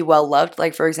are going to be well loved.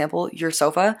 Like, for example, your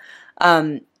sofa.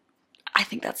 I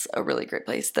think that's a really great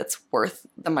place that's worth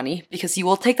the money because you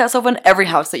will take that sofa in every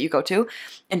house that you go to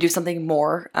and do something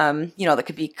more, that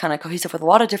could be kind of cohesive with a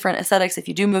lot of different aesthetics if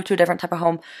you do move to a different type of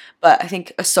home. But I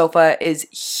think a sofa is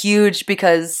huge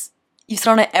because you sit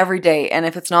on it every day, and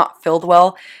if it's not filled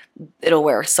well, it'll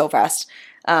wear so fast.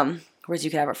 Whereas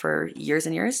you could have it for years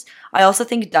and years. I also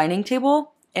think dining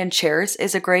table and chairs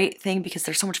is a great thing because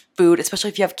there's so much food, especially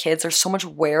if you have kids. There's so much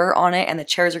wear on it, and the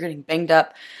chairs are getting banged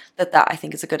up. That I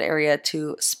think is a good area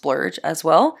to splurge as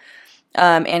well.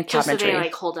 And cabinetry. Just so they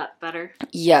like hold up better.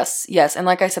 Yes. And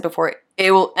like I said before,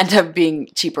 it will end up being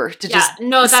cheaper to that's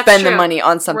spend the true. money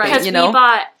on something. Because You know, we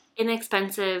bought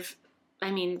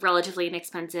relatively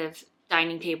inexpensive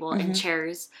dining table and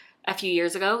chairs a few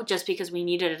years ago, just because we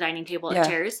needed a dining table and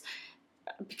chairs.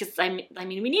 Because we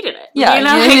needed it. yeah, you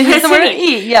know? you need somewhere to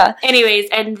eat. Yeah, Anyways,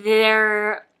 and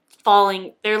they're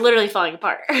literally falling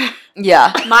apart.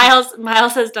 yeah.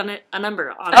 Miles has done a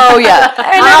number on it. Oh yeah,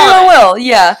 and On all of everyone it. will.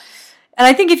 Yeah. And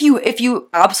I think if you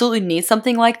absolutely need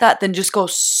something like that, then just go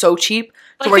so cheap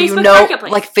to Like where Facebook you know,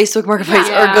 Marketplace. like Facebook Marketplace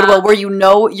Yeah. or Goodwill, where you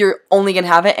know you're only gonna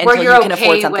have it where until you're you can okay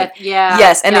afford something. with, yeah.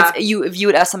 Yes, and yeah. it's if you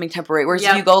would ask something temporary. Whereas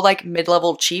Yep. if you go like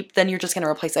mid-level cheap, then you're just gonna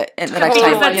replace it in the next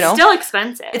Totally. time. That's You know, still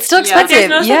expensive. it's still Yeah. Like, expensive.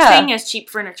 there's no yeah, such thing as cheap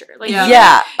furniture. Like Yeah.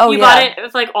 yeah. Oh you yeah. bought it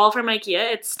with like all from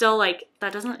IKEA. It's still like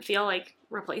that doesn't feel like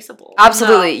replaceable.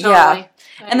 Absolutely, No, yeah. totally.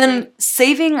 I And agree. then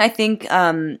saving, I think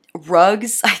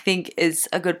rugs, I think, is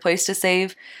a good place to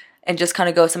save and just kind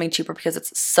of go something cheaper because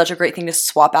it's such a great thing to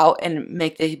swap out and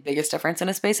make the biggest difference in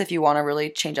a space if you want to really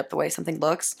change up the way something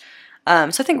looks. So I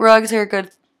think rugs are a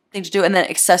good thing to do. And then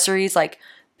accessories like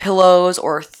pillows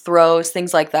or throws,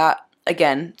 things like that.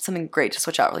 Again, something great to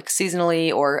switch out like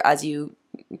seasonally or as you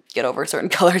get over certain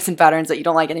colors and patterns that you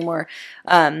don't like anymore.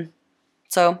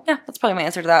 So yeah, that's probably my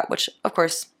answer to that, which of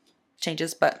course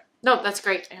changes, but No, that's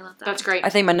great. I love that. That's great. I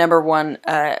think my number one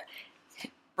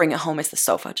bring it home is the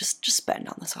sofa. Just spend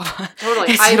on the sofa.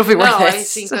 Totally. It'll be worth it. I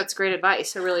think that's great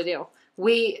advice. I really do.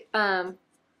 We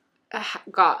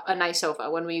got a nice sofa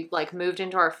when we like moved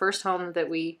into our first home that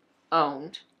we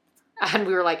owned, and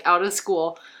we were like out of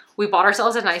school. We bought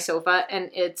ourselves a nice sofa, and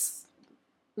it's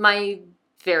my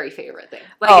very favorite thing.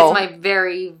 Like Oh. it's my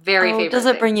very, very favorite. Does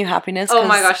it thing. bring you happiness? Oh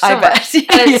my 'Cause gosh, so I bet. much.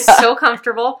 And it's Yeah. so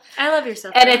comfortable, I love your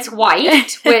sofa. and it's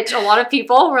white, which a lot of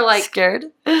people were like, Scared.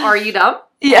 "Are you dumb?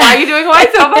 Yeah. Why are you doing a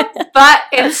white sofa?" But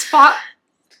it's spot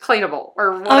cleanable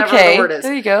or whatever Okay, the word is.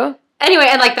 there you go. Anyway,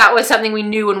 and like that was something we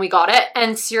knew when we got it.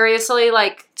 And seriously,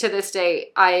 like to this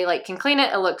day, I like can clean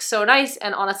it. It looks so nice,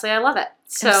 and honestly, I love it.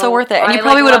 It's so worth it. And I, you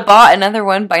probably like, would have love- bought another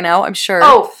one by now, I'm sure.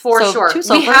 Oh, for So, sure. 2 We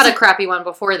sofas. had a crappy one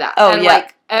before that. Oh, and yeah.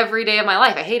 like every day of my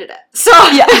life, I hated it. So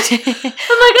yeah. I'm like,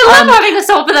 I love having a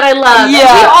sofa that I love. Yeah.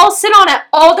 And we all sit on it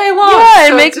all day long. Yeah,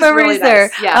 so it makes it's just memories really there.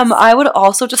 Nice. Yes. I would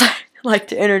also just like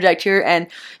to interject here and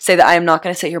say that I am not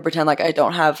going to sit here and pretend like I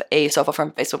don't have a sofa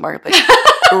from Facebook Marketplace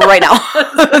right now.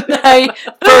 I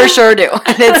for sure do.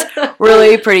 And it's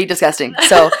really pretty disgusting.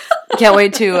 So I can't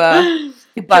wait to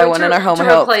buy one in our home. to I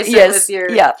hope. replace it yes. with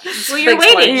your- yeah. Well, you're Big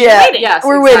waiting. splurge. You're Yeah. waiting. Yes,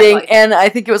 We're exactly. waiting, and I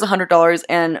think it was $100,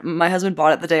 and my husband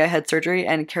bought it the day I had surgery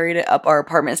and carried it up our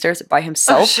apartment stairs by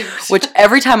himself, Oh, shoot. which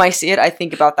every time I see it, I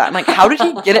think about that. I'm like, how did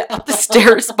he get it up the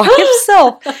stairs by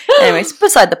himself? Anyways,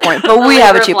 beside the point, but we A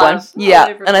have a labor cheap of one. love. A Yeah,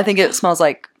 labor of and I love. think it smells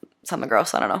like something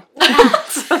gross. I don't know.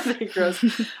 Something gross.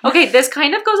 Okay, this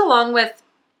kind of goes along with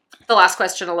the last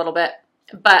question a little bit.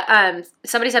 But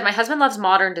somebody said, my husband loves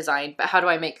modern design, but how do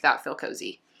I make that feel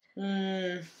cozy?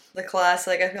 The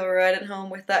classic. I feel right at home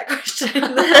with that question.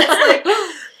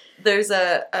 There's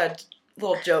a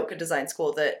little joke in design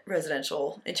school that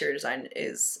residential interior design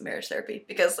is marriage therapy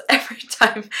because every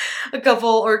time a couple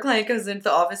or a client comes into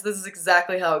the office, this is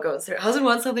exactly how it goes. Their husband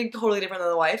wants something totally different than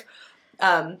the wife,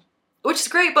 which is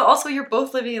great, but also you're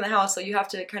both living in the house, so you have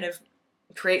to kind of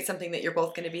create something that you're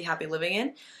both going to be happy living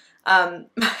in.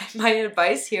 My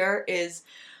advice here is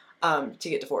to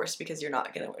get divorced because you're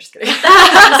not going to. Just kidding.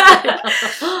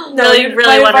 No, really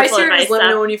my advice wonderful here is advice. let me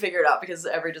know when you figure it out because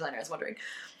every designer is wondering.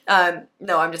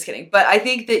 No, I'm just kidding. But I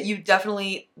think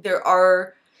that there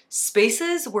are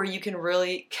spaces where you can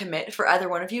really commit for either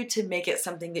one of you to make it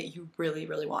something that you really,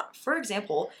 really want. For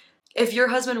example, if your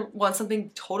husband wants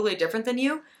something totally different than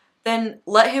you, then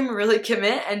let him really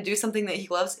commit and do something that he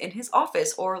loves in his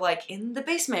office or like in the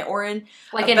basement or in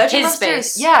Like a in bedroom his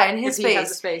upstairs. space. Yeah, in his If he space.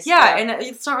 has a space. Yeah, and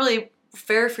it's not really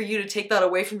fair for you to take that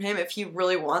away from him if he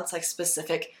really wants like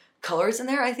specific colors in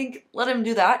there. I think let him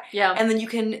do that. Yeah. And then you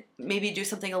can maybe do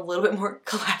something a little bit more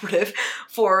collaborative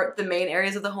for the main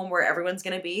areas of the home where everyone's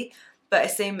going to be. But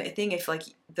same thing if like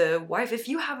the wife, if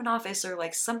you have an office or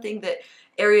like something that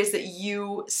areas that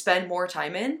you spend more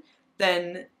time in,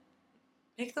 then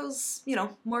make those,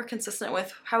 more consistent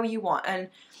with how you want. And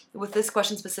with this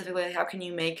question specifically, like, how can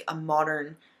you make a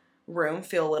modern room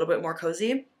feel a little bit more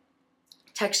cozy?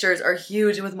 Textures are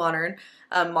huge with modern.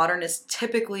 Modern is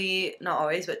typically, not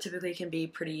always, but typically can be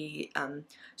pretty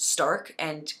stark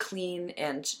and clean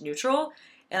and neutral.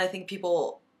 And I think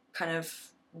people kind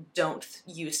of don't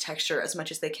use texture as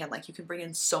much as they can. Like you can bring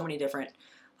in so many different,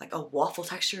 like a waffle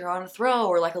texture on a throw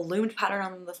or like a loomed pattern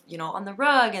on the, on the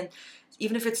rug. And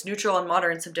even if it's neutral and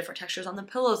modern, some different textures on the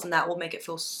pillows, and that will make it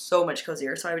feel so much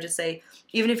cozier. So I would just say,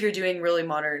 even if you're doing really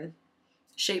modern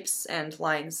shapes and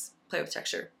lines, play with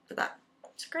texture for that.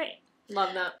 It's great.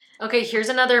 Love that. Okay, here's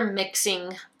another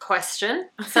mixing question.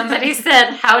 Somebody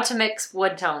said how to mix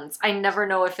wood tones. I never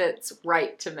know if it's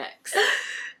right to mix.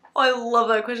 Oh, I love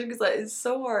that question because that is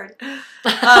so hard.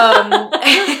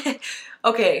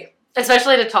 Okay.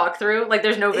 Especially to talk through. Like,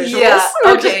 there's no visuals. Yeah,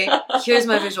 okay. Here's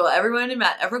my visual. Everyone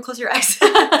close your eyes.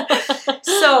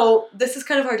 So, this is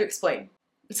kind of hard to explain.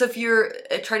 So if you're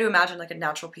try to imagine like a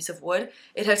natural piece of wood,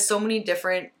 it has so many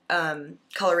different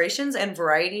colorations and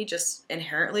variety just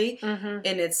inherently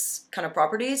in its kind of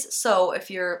properties. So if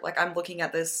you're like, I'm looking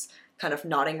at this kind of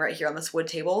knotting right here on this wood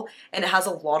table, and it has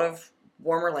a lot of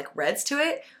warmer like reds to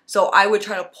it. So I would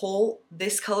try to pull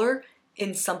this color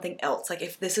in something else. Like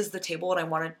if this is the table and I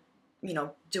want to,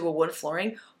 do a wood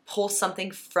flooring, pull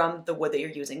something from the wood that you're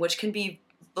using, which can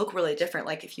look really different.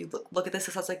 Like if you look at this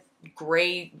has like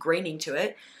gray graining to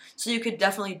it. So you could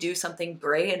definitely do something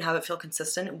gray and have it feel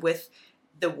consistent with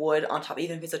the wood on top,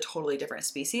 even if it's a totally different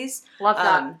species. Love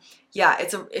that. Yeah,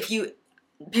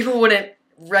 people wouldn't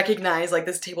recognize like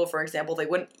this table, for example, they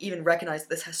wouldn't even recognize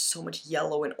this has so much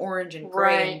yellow and orange and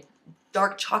gray and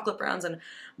dark chocolate browns and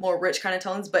more rich kind of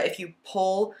tones. But if you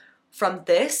pull from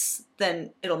this,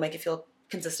 then it'll make it feel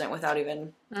consistent without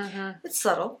even it's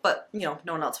subtle, but no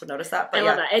one else would notice that. But I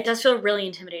love that. It does feel really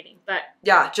intimidating, but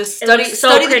yeah, just study the piece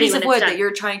of when wood it's that done.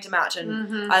 you're trying to match.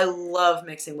 And I love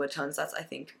mixing wood tones. That's I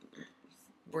think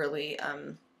really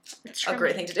it's a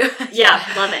great thing to do. Yeah,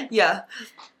 love it. Yeah.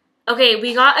 Okay,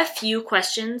 we got a few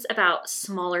questions about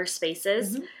smaller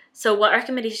spaces. So what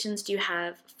recommendations do you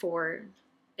have for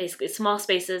basically small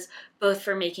spaces, both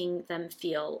for making them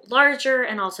feel larger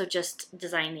and also just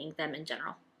designing them in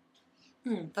general?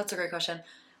 That's a great question.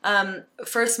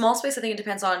 For a small space, I think it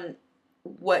depends on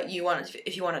what you want it to,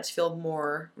 if you want it to feel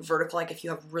more vertical, like if you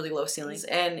have really low ceilings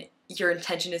and your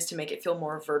intention is to make it feel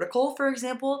more vertical, for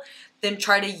example, then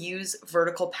try to use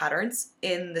vertical patterns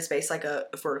in the space, like a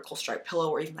vertical striped pillow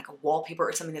or even like a wallpaper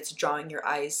or something that's drawing your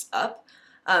eyes up.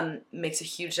 Makes a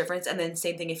huge difference. And then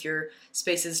same thing if your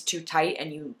space is too tight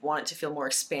and you want it to feel more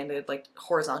expanded, like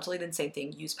horizontally, then same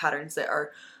thing, use patterns that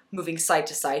are moving side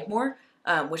to side more,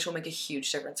 which will make a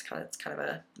huge difference. It's kind of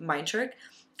a mind trick.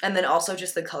 And then also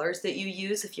just the colors that you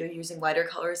use. If you're using lighter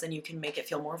colors, then you can make it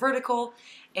feel more vertical.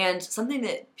 And something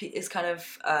that is kind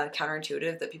of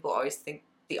counterintuitive that people always think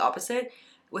the opposite.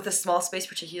 With a small space,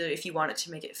 particularly if you wanted to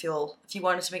make it feel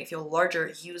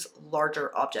larger, use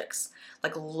larger objects,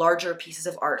 like larger pieces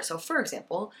of art. So for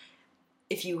example,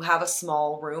 if you have a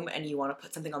small room and you want to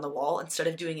put something on the wall, instead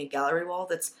of doing a gallery wall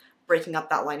that's breaking up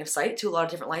that line of sight to a lot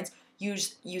of different lines,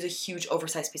 use a huge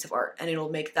oversized piece of art and it'll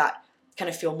make that kind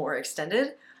of feel more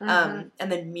extended. And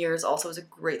then mirrors also is a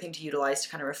great thing to utilize to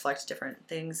kind of reflect different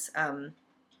things.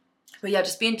 But yeah,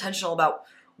 just be intentional about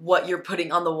what you're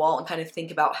putting on the wall and kind of think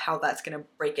about how that's going to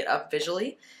break it up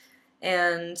visually.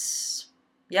 And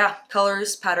yeah,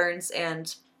 colors, patterns,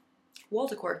 and wall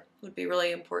decor would be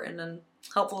really important and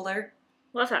helpful there.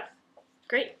 Love that.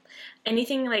 Great.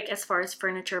 Anything like as far as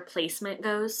furniture placement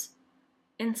goes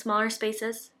in smaller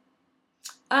spaces?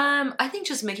 I think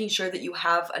just making sure that you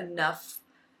have enough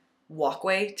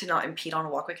walkway to not impede on a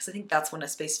walkway, because I think that's when a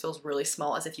space feels really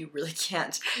small, as if you really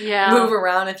can't Yeah. move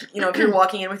around. If if you're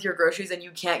walking in with your groceries and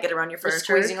you can't get around your You're furniture,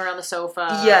 squeezing around the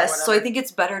sofa. yes. So I think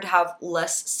it's better to have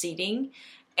less seating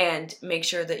and make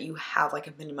sure that you have like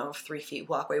a minimum of 3 feet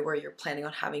walkway where you're planning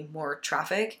on having more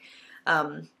traffic.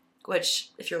 Which,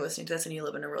 if you're listening to this and you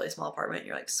live in a really small apartment,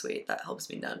 you're like, sweet, that helps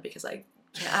me none, because I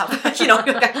can't have,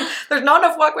 there's not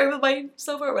enough walkway with my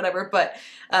sofa or whatever. But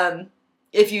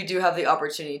if you do have the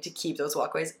opportunity to keep those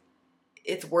walkways,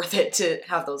 it's worth it to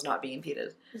have those not be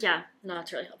impeded. Yeah, no,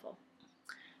 that's really helpful.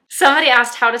 Somebody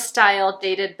asked how to style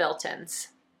dated built-ins.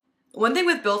 One thing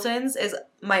with built-ins is,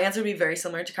 my answer would be very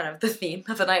similar to kind of the theme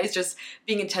of the night, is just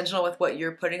being intentional with what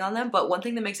you're putting on them. But one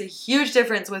thing that makes a huge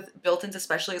difference with built-ins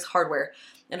especially is hardware.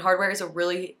 And hardware is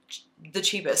the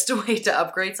cheapest way to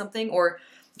upgrade something, or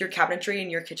your cabinetry in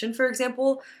your kitchen, for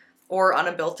example, or on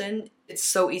a built-in. It's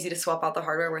so easy to swap out the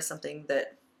hardware with something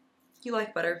that you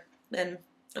like better. And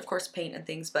of course paint and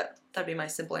things, but that'd be my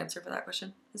simple answer for that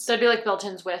question. So it'd be like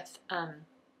built-ins with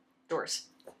doors.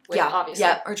 Obviously.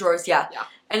 Yeah, or drawers, yeah.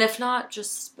 And if not,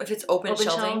 just if it's open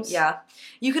shelving, shelves. yeah.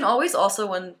 You can always also,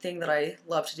 one thing that I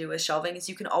love to do with shelving is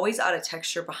you can always add a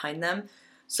texture behind them.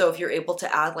 So if you're able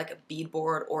to add like a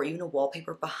beadboard or even a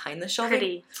wallpaper behind the shelving,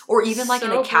 Pretty. or even like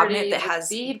in a cabinet pretty. that has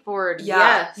beadboard. Yeah,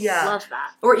 Yes. yeah. Love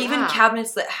that. or even Yeah.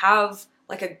 cabinets that have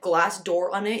like a glass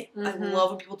door on it. I Mhm. love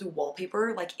when people do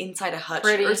wallpaper like inside a hutch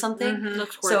Pretty. or something. Mhm.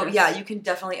 Looks So gorgeous. yeah, you can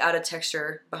definitely add a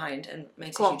texture behind, and it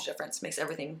makes Cool. a huge difference. Makes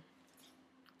everything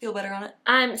feel better on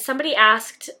it. Somebody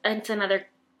asked, and it's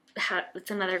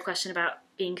another question about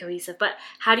being cohesive, but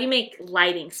how do you make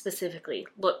lighting specifically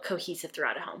look cohesive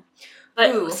throughout a home, but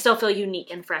Ooh. still feel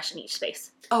unique and fresh in each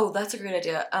space? Oh, that's a great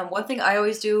idea. One thing I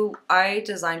always do, I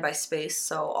design by space,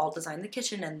 so I'll design the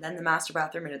kitchen and then the master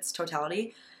bathroom in its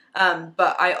totality.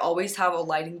 But I always have a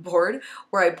lighting board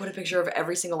where I put a picture of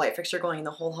every single light fixture going in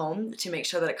the whole home to make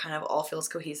sure that it kind of all feels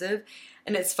cohesive.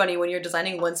 And it's funny, when you're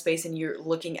designing one space and you're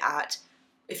looking at,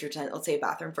 if you're designing, let's say a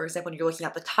bathroom, for example, and you're looking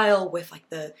at the tile with like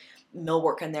the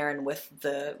millwork in there and with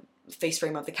the face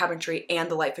frame of the cabinetry and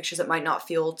the light fixtures, it might not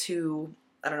feel too,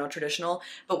 I don't know, traditional.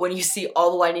 But when you see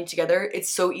all the lighting together, it's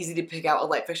so easy to pick out a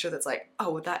light fixture that's like,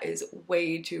 oh, that is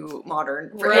way too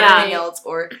modern for Right. everything else.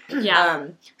 Or Yeah.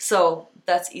 so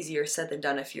that's easier said than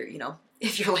done. If you're,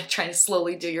 if you're like trying to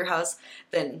slowly do your house,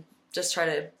 then just try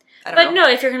to, I don't But know. no,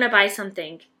 if you're going to buy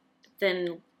something,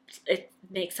 then it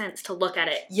makes sense to look at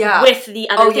it Yeah. with the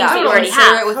other things that you already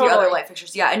consider have. it with the other Totally. light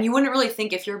fixtures. Yeah, and you wouldn't really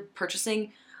think, if you're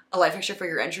purchasing a light fixture for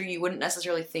your entry, you wouldn't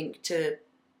necessarily think to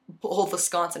pull the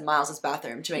sconce in Miles's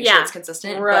bathroom to make sure Yeah. it's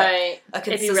consistent. Right. But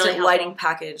a It'd be consistent really helpful. lighting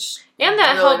package. And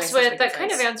that really helps makes such a with, big that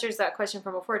kind of difference. answers that question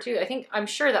from before too. I'm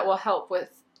sure that will help with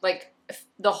like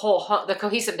the whole, the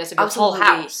cohesiveness of your Absolutely. whole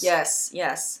house.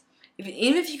 Yes.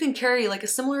 Even if you can carry like a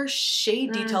similar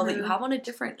shade detail that you Mhm. have on a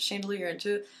different chandelier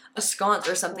into a sconce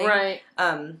or something. Right.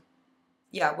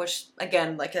 Yeah, which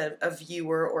again, like a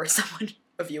viewer or someone,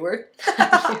 a viewer,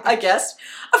 a guest,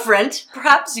 a friend,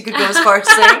 perhaps you could go as far as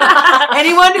saying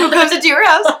anyone who comes into your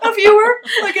house, a viewer,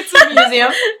 like it's a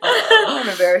museum. I'm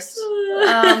embarrassed.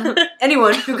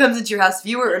 Anyone who comes into your house,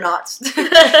 viewer or not,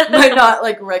 might not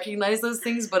like recognize those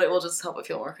things, but it will just help it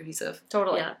feel more cohesive.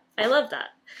 Totally. Yeah, I love that.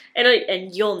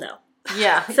 And you'll know.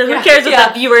 Yeah. So who Yeah. cares what Yeah.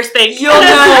 the viewers think? You'll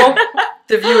know.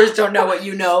 The viewers don't know what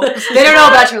you know. They don't know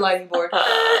about your lighting board.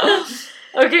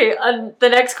 Okay, the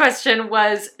next question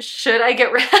was, should I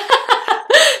get rid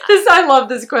I love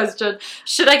this question.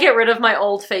 Should I get rid of my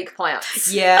old fake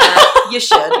plants? Yeah, you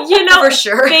should. You know, for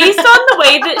sure. based on the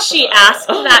way that she asked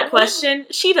that question,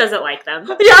 she doesn't like them.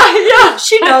 Yeah.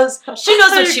 She knows. She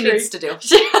knows I what she agree. needs to do.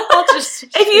 I'll just,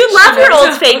 If you love your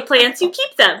old fake plants, you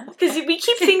keep them. Because we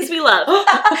keep things we love.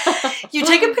 You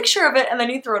take a picture of it and then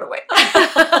you throw it away.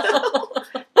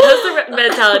 That's the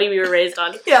mentality we were raised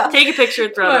on. Yeah. Take a picture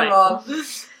and throw it My away. mom.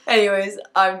 Anyways,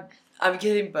 I'm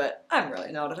kidding, but I'm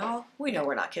really not at all. We know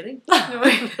we're not kidding.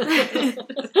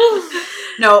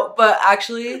 No, but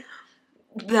actually,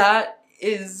 that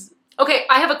is... Okay,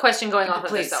 I have a question going off of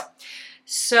Please. this though.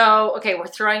 So, okay, we're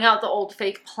throwing out the old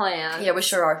fake plants. Yeah, we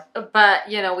sure are. But,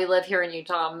 we live here in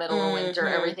Utah, middle of winter,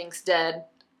 Mhm. everything's dead.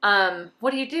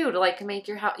 What do you do to like make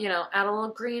your house, add a little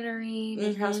greenery,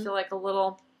 make your house Mhm. feel like a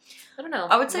little, I don't know,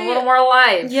 I would say- a little more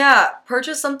alive? Yeah,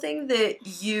 purchase something that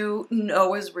you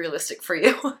know is realistic for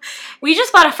you. We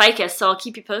just bought a ficus, so I'll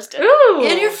keep you posted. Ooh!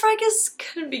 And your ficus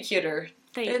couldn't be cuter.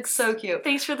 Thanks. It's so cute.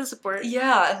 Thanks for the support.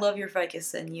 Yeah, I love your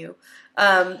ficus and you.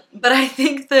 But I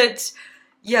think that,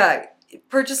 yeah,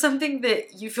 purchase something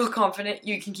that you feel confident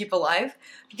you can keep alive.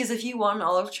 Because if you want an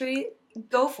olive tree,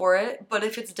 go for it. But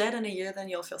if it's dead in a year, then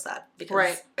you'll feel sad. Because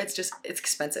Right. it's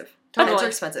expensive. Totally. Plants are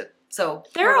expensive. So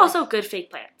There are also good fake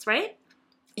plants, right?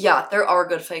 yeah, there are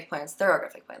good fake plants.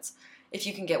 If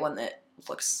you can get one that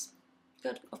looks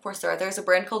good, of course there are. There's a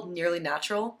brand called Nearly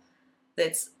Natural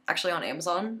that's actually on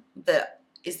Amazon that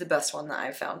is the best one that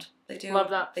I've found. Love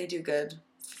that. They do good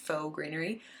faux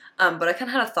greenery. But I kind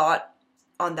of had a thought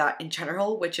on that in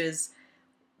general, which is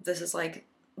this is like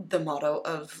the motto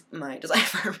of my design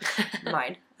firm.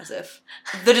 Mine, as if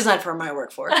the design firm I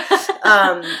work for.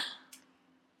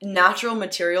 Natural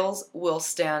materials will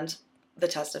stand the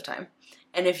test of time.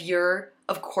 And if you're,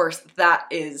 of course, that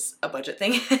is a budget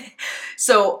thing.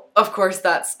 So, of course,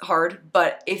 that's hard.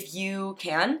 But if you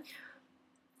can,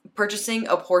 purchasing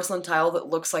a porcelain tile that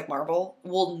looks like marble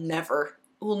will never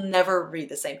read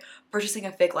the same. Purchasing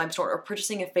a fake limestone or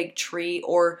purchasing a fake tree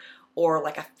or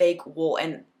like a fake wool,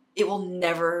 and it will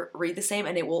never read the same,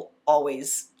 and it will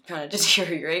always kind of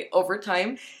deteriorate over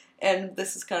time. And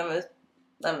this is kind of a,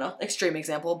 I don't know, extreme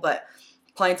example, but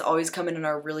clients always come in and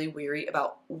are really weary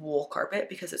about wool carpet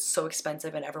because it's so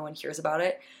expensive and everyone hears about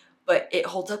it. But it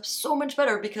holds up so much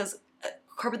better because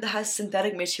carpet that has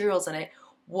synthetic materials in it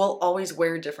will always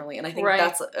wear differently. And I think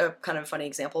that's a kind of funny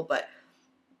example, but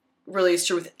really it's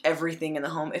true with everything in the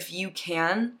home. If you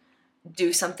can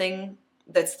do something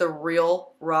that's the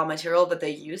real raw material that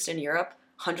they used in Europe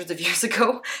hundreds of years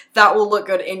ago, that will look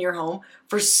good in your home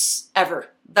forever.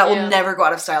 That will never go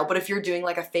out of style. But if you're doing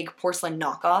like a fake porcelain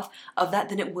knockoff of that,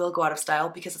 then it will go out of style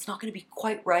because it's not going to be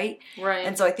quite right. Right.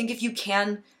 And so I think if you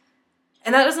can,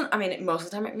 and that doesn't, I mean, most of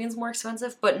the time it means more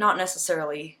expensive, but not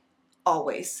necessarily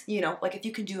always. You know, like if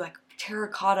you can do like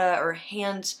terracotta or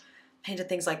hand painted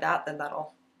things like that, then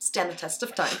that'll stand the test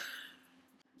of time.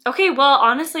 Okay, well,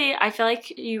 honestly, I feel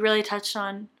like you really touched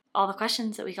on all the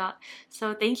questions that we got.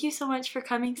 So thank you so much for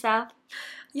coming, Saf.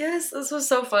 Yes, this was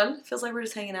so fun. Feels like we're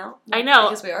just hanging out. I know.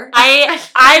 Because we are.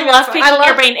 I love picking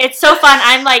your brain. It's so fun.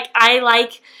 I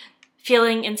like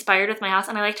feeling inspired with my house,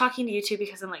 and I like talking to you too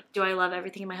because I'm like, do I love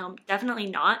everything in my home? Definitely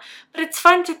not. But it's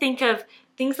fun to think of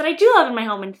things that I do love in my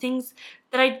home and things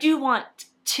that I do want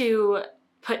to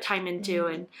put time into.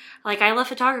 And like, I love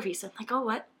photography, so I'm like, oh,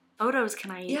 what photos can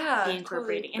I be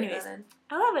incorporating? Totally. Anyways,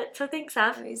 I love it. So thanks,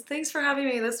 Saf. Anyways, thanks for having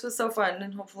me. This was so fun,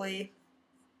 and hopefully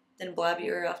didn't blab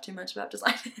you or off too much about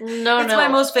design. No, it's my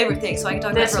most favorite thing, so I can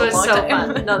talk about it for a long time. This was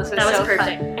so fun. No, this was That was so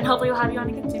perfect. fun. And hopefully we'll have you on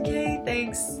again soon. Okay,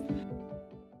 thanks.